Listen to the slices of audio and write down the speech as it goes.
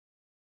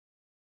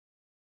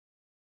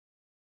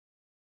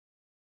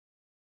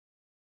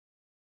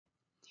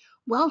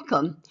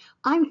Welcome,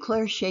 I'm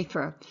Claire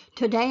Shaeffer.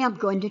 Today I'm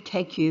going to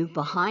take you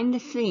behind the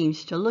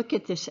scenes to look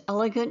at this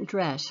elegant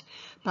dress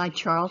by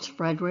Charles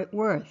Frederick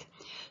Worth.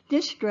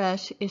 This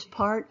dress is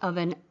part of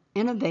an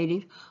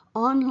innovative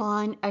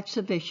online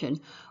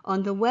exhibition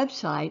on the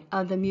website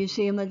of the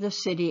Museum of the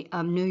City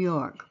of New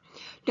York.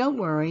 Don't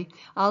worry,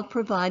 I'll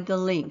provide the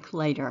link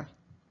later.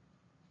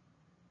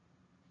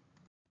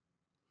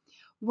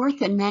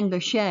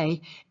 Worth&Bobergh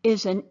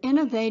is an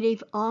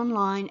innovative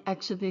online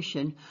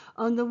exhibition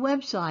on the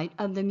website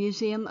of the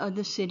Museum of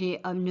the City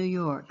of New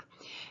York.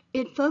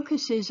 It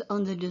focuses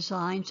on the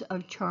designs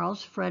of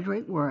Charles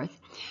Frederick Worth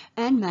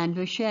and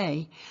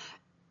Bobergh.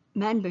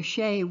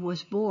 Bobergh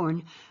was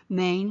born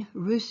Maine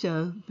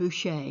Rousseau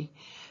Boucher.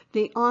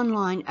 The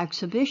online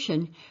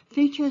exhibition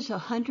features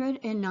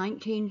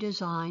 119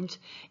 designs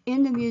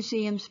in the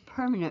museum's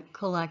permanent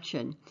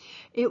collection.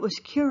 It was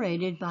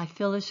curated by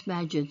Phyllis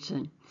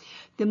Magidson.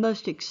 The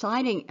most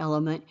exciting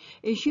element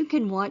is you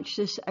can watch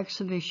this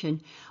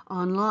exhibition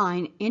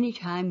online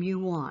anytime you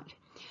want.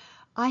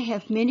 I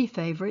have many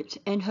favorites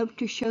and hope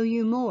to show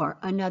you more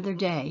another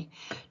day.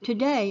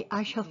 Today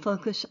I shall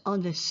focus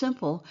on this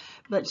simple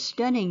but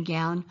stunning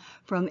gown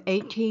from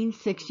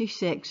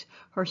 1866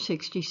 or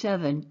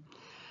 67.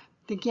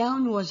 The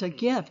gown was a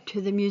gift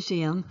to the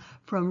museum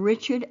from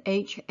Richard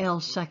H. L.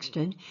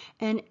 Sexton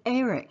and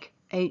Eric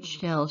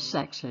H. L.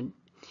 Sexton.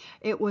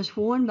 It was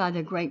worn by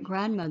the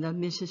great-grandmother,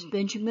 Mrs.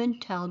 Benjamin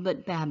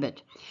Talbot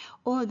Babbitt,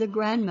 or the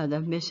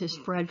grandmother,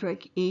 Mrs.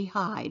 Frederick E.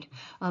 Hyde,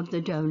 of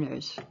the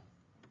donors.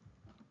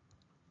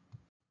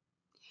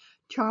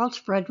 Charles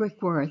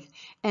Frederick Worth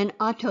and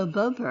Otto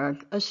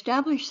Bobergh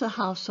established the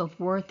house of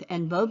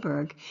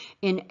Worth&Bobergh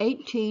in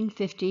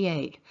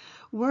 1858.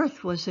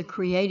 Worth was the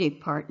creative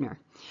partner.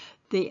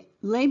 The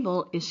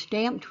label is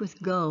stamped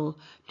with gold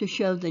to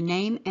show the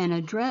name and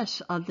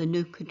address of the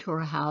new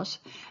couture house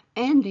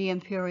and the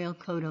imperial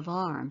coat of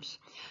arms.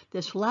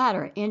 This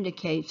latter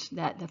indicates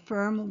that the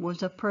firm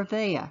was a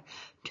purveyor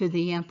to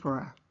the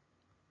emperor.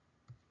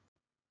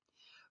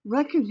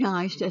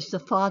 Recognized as the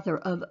father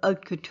of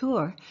haute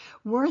couture,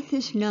 Worth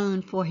is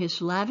known for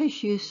his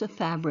lavish use of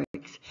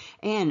fabrics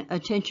and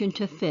attention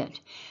to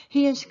fit.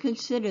 He is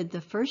considered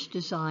the first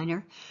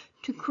designer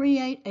to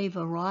create a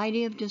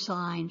variety of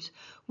designs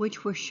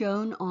which were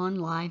shown on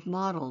live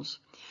models.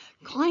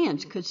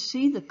 Clients could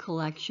see the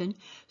collection,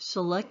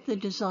 select the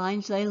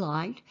designs they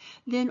liked,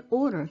 then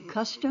order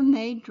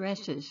custom-made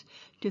dresses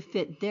to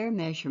fit their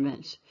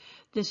measurements.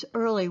 This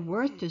early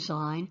Worth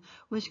design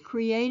was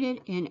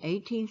created in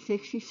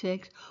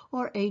 1866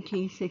 or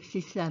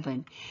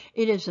 1867.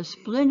 It is a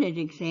splendid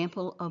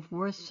example of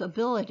Worth's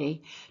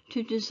ability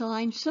to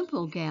design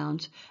simple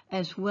gowns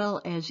as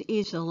well as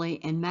easily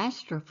and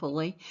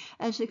masterfully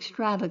as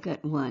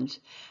extravagant ones.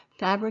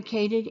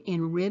 Fabricated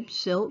in ribbed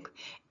silk,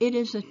 it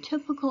is a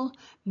typical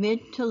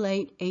mid to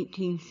late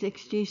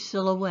 1860s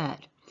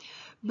silhouette.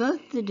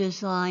 Both the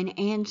design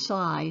and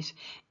size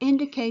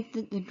indicate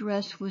that the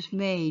dress was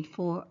made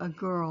for a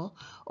girl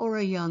or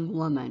a young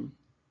woman.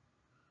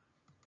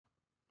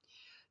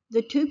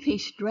 The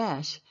two-piece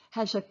dress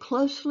has a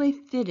closely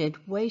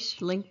fitted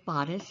waist-length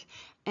bodice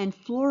and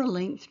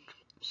floor-length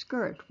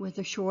skirt with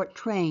a short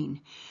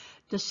train.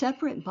 The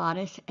separate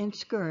bodice and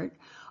skirt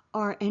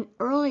are an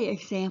early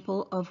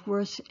example of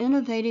Worth's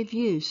innovative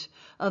use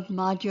of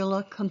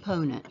modular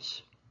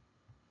components.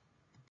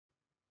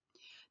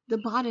 The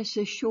bodice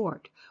is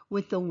short,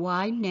 with the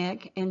wide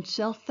neck and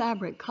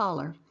self-fabric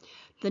collar.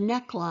 The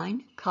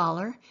neckline,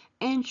 collar,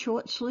 and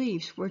short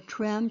sleeves were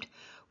trimmed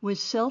with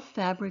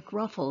self-fabric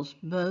ruffles,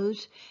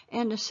 bows,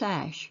 and a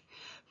sash.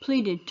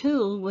 Pleated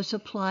tulle was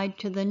applied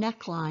to the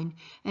neckline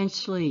and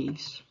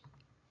sleeves.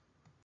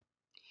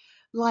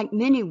 Like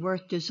many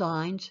Worth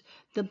designs,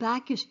 the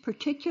back is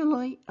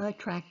particularly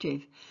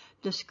attractive.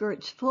 The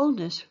skirt's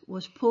fullness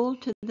was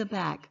pulled to the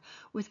back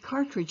with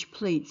cartridge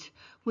pleats,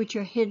 which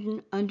are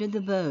hidden under the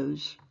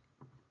bows.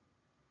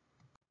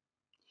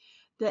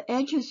 The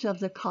edges of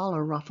the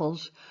collar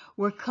ruffles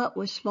were cut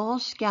with small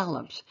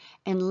scallops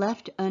and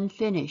left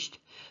unfinished.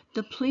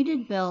 The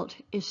pleated belt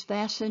is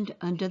fastened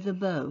under the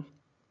bow.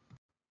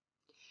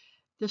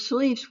 The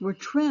sleeves were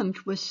trimmed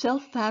with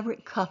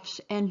self-fabric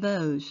cuffs and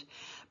bows.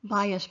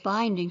 Bias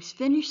bindings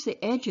finish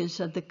the edges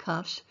of the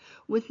cuffs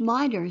with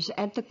miters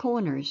at the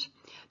corners.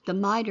 The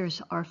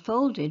miters are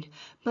folded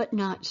but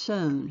not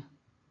sewn.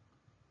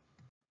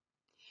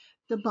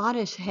 The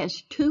bodice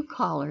has two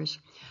collars,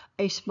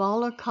 a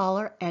smaller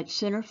collar at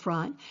center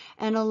front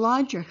and a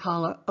larger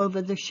collar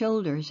over the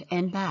shoulders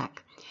and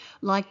back.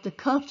 Like the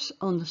cuffs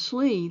on the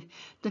sleeve,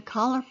 the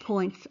collar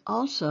points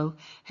also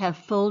have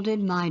folded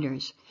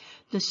miters.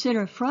 The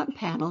center front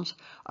panels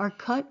are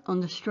cut on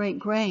the straight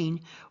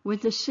grain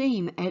with the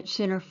seam at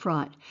center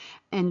front,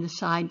 and the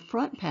side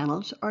front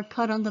panels are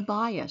cut on the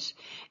bias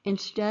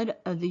instead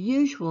of the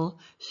usual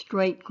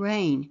straight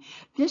grain.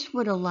 This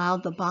would allow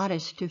the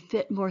bodice to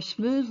fit more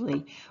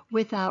smoothly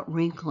without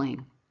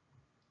wrinkling.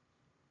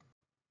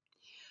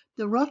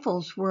 The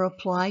ruffles were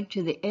applied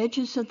to the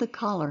edges of the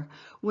collar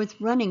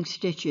with running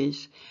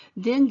stitches.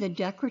 Then the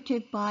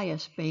decorative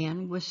bias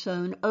band was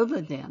sewn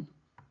over them.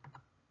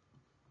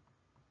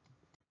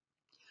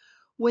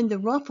 When the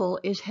ruffle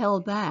is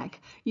held back,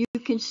 you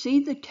can see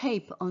the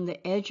tape on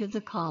the edge of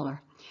the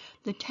collar.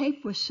 The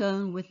tape was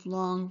sewn with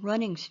long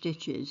running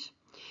stitches.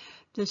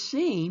 The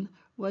seam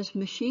was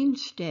machine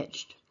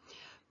stitched.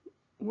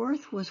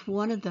 Worth was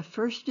one of the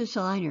first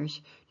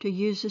designers to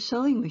use a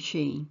sewing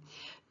machine.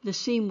 The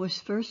seam was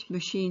first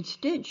machine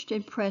stitched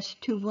and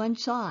pressed to one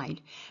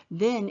side.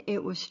 Then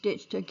it was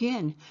stitched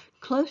again,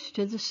 close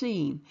to the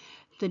seam.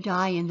 The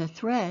dye in the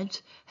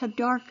threads have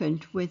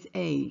darkened with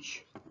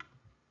age.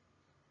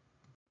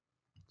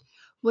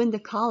 When the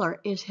collar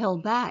is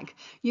held back,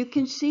 you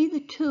can see the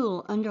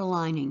tulle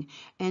underlining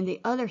and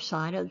the other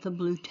side of the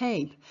blue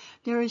tape.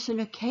 There is an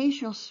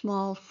occasional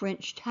small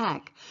French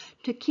tack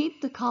to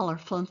keep the collar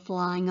from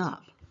flying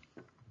up.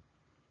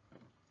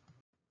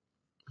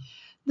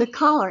 The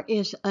collar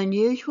is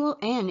unusual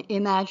and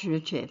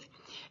imaginative.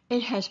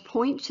 It has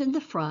points in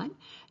the front,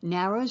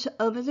 narrows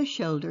over the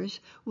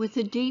shoulders with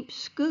a deep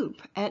scoop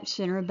at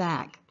center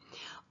back.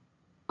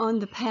 On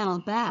the panel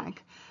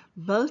back,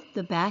 both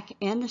the back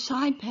and the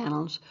side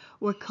panels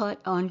were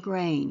cut on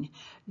grain.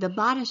 The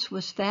bodice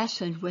was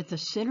fastened with a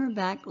center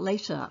back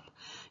lace-up.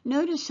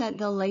 Notice that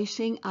the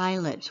lacing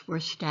eyelets were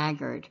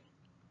staggered.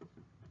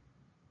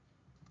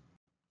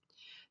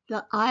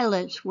 The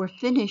eyelets were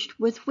finished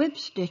with whip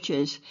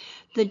stitches.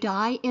 The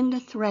dye in the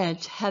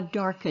threads have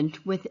darkened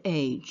with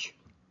age.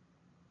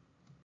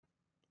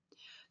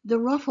 The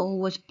ruffle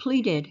was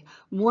pleated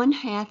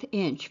 1/2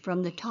 inch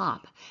from the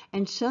top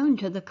and sewn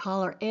to the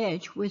collar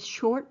edge with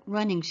short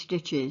running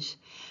stitches.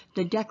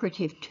 The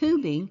decorative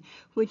tubing,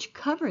 which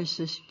covers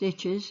the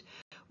stitches,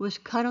 was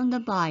cut on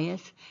the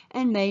bias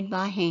and made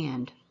by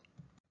hand.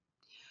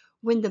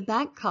 When the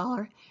back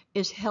collar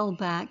is held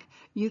back,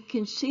 you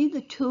can see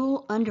the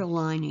tulle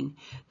underlining.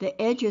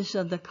 The edges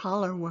of the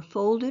collar were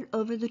folded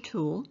over the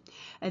tulle.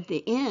 At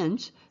the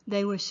ends,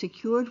 they were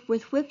secured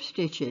with whip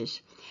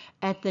stitches.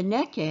 At the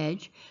neck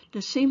edge,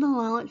 the seam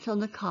allowance on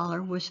the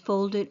collar was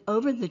folded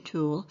over the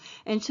tulle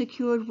and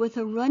secured with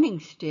a running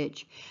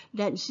stitch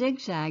that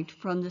zigzagged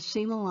from the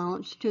seam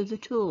allowance to the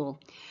tulle.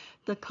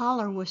 The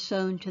collar was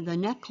sewn to the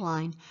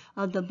neckline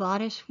of the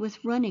bodice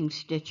with running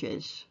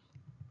stitches.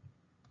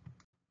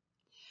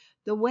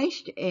 The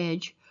waist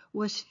edge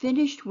was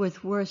finished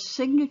with Worth's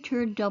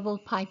signature double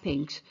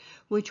pipings,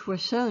 which were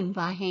sewn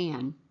by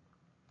hand.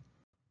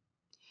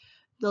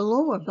 The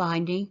lower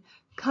binding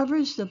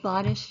covers the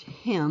bodice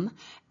hem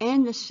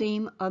and the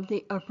seam of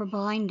the upper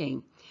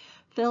binding.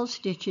 Fell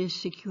stitches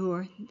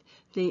secure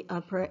the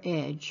upper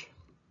edge.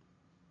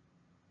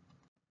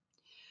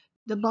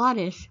 The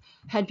bodice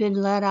had been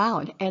let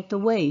out at the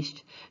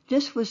waist.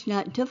 This was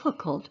not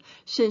difficult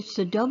since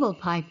the double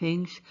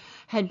pipings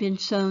had been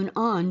sewn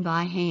on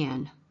by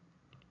hand.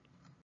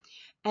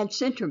 At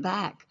center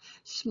back,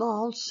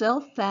 small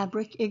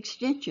self-fabric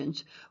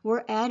extensions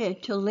were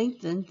added to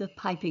lengthen the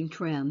piping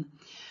trim.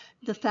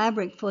 The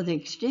fabric for the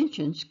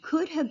extensions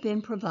could have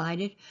been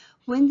provided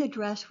when the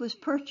dress was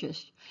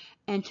purchased,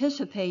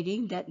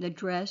 anticipating that the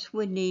dress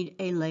would need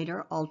a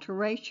later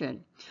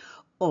alteration,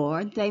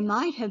 or they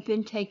might have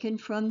been taken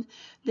from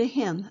the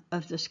hem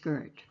of the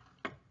skirt.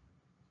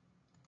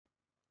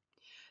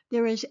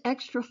 There is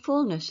extra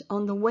fullness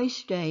on the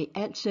waiststay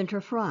at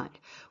center front,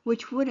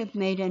 which would have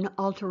made an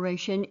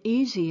alteration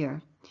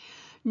easier.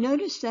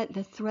 Notice that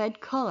the thread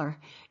color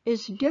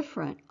is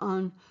different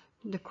on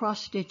the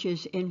cross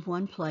stitches in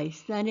one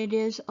place than it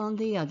is on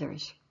the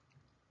others.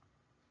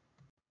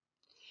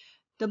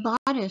 The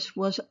bodice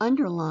was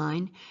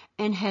underlined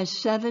and has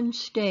 7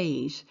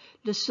 stays.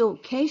 The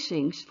silk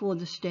casings for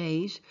the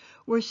stays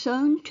were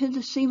sewn to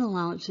the seam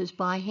allowances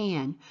by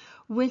hand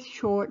with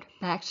short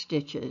back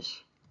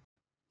stitches.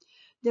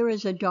 There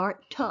is a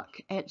dark tuck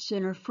at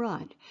center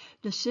front.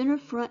 The center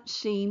front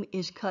seam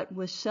is cut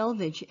with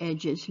selvage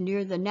edges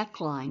near the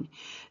neckline.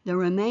 The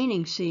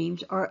remaining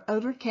seams are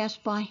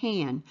overcast by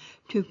hand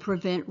to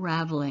prevent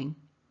raveling.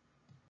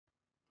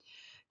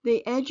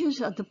 The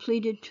edges of the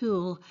pleated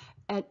tulle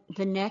at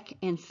the neck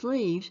and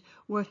sleeves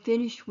were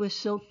finished with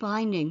silk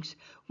bindings,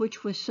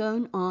 which was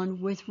sewn on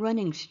with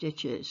running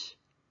stitches.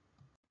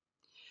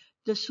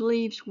 The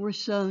sleeves were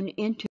sewn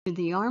into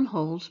the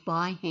armholes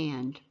by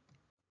hand.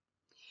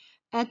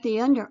 At the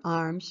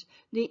underarms,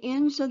 the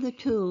ends of the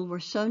tulle were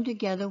sewn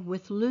together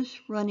with loose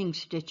running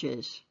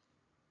stitches.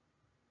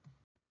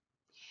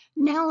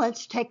 Now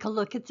let's take a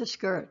look at the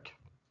skirt.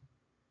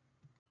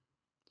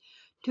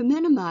 To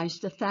minimize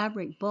the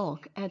fabric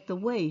bulk at the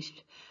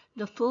waist,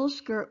 the full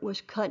skirt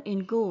was cut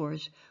in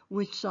gores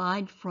with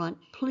side-front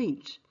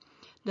pleats.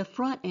 The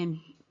front and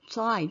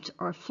sides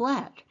are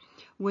flat,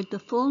 with the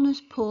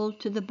fullness pulled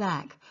to the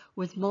back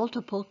with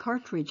multiple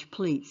cartridge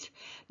pleats.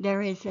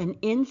 There is an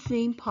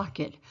inseam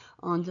pocket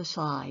on the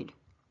side.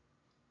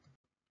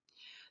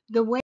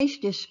 The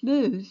waist is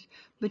smooth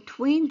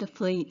between the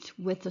pleats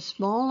with a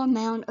small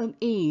amount of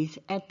ease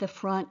at the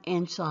front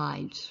and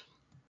sides.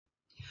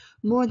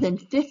 More than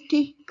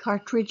 50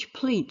 cartridge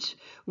pleats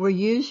were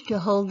used to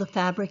hold the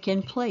fabric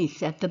in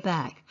place at the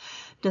back.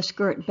 The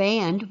skirt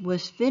band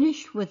was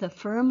finished with a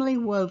firmly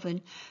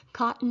woven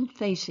cotton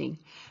facing.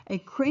 A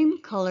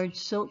cream-colored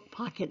silk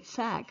pocket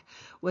sack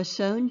was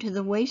sewn to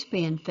the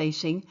waistband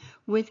facing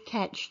with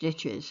catch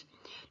stitches.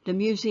 The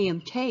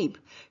museum tape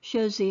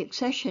shows the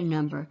accession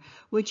number,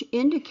 which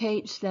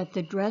indicates that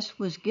the dress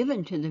was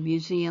given to the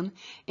museum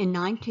in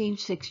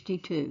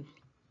 1962.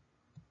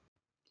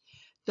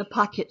 The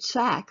pocket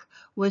sack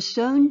was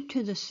sewn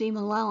to the seam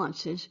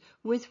allowances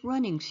with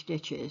running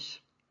stitches.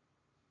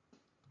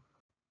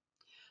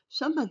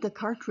 Some of the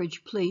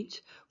cartridge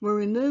pleats were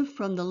removed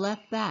from the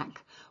left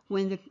back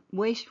when the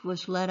waist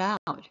was let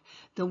out.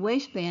 The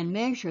waistband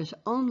measures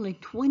only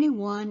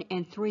 21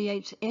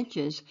 3/8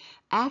 inches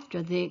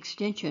after the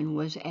extension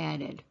was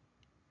added.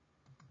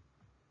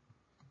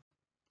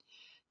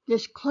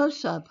 This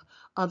close-up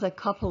of a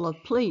couple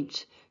of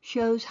pleats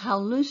shows how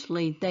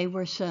loosely they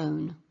were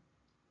sewn.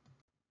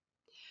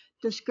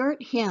 The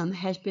skirt hem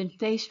has been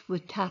faced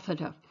with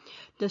taffeta.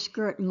 The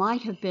skirt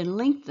might have been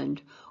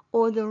lengthened,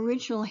 or the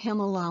original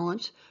hem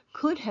allowance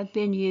could have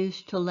been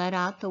used to let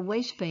out the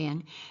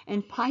waistband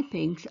and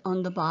pipings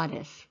on the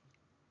bodice.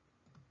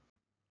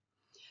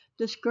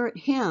 The skirt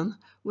hem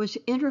was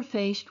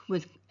interfaced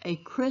with a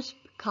crisp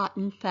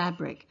cotton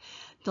fabric.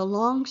 The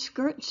long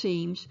skirt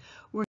seams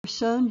were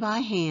sewn by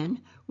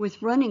hand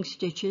with running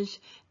stitches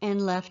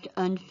and left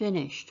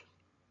unfinished.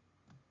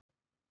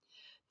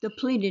 The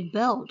pleated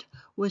belt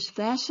was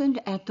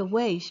fastened at the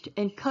waist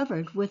and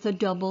covered with a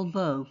double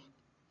bow.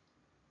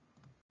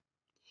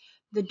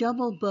 The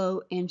double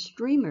bow and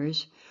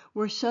streamers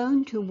were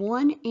sewn to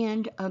one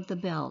end of the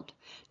belt.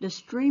 The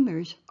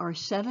streamers are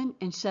 7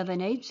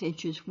 7/8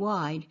 inches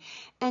wide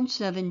and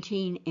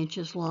 17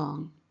 inches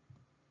long.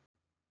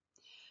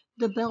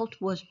 The belt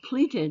was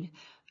pleated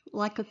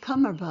like a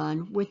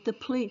cummerbund with the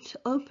pleats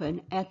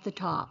open at the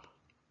top.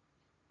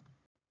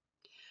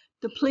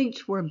 The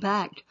pleats were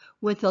backed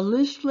with a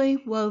loosely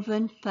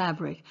woven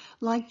fabric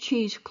like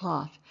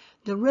cheesecloth.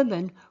 The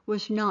ribbon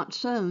was not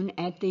sewn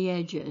at the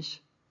edges.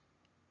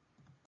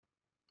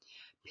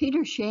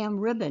 Petersham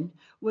ribbon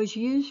was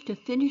used to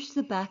finish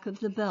the back of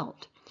the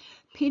belt.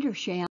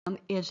 Petersham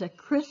is a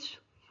crisp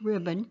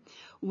ribbon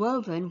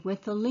woven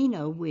with a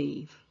lino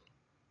weave.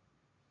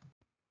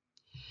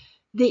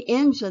 The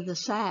ends of the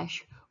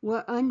sash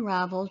were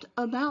unraveled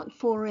about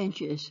 4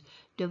 inches,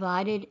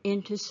 divided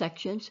into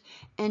sections,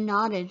 and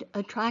knotted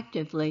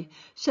attractively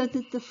so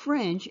that the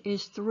fringe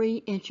is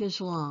 3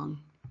 inches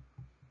long.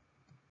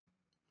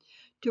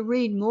 To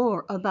read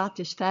more about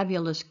this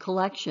fabulous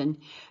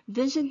collection,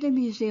 visit the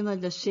Museum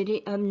of the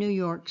City of New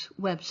York's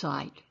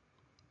website.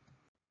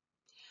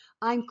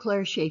 I'm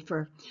Claire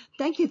Shaeffer.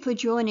 Thank you for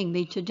joining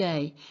me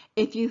today.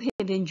 If you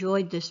have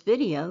enjoyed this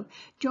video,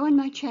 join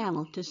my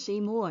channel to see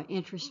more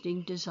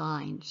interesting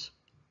designs.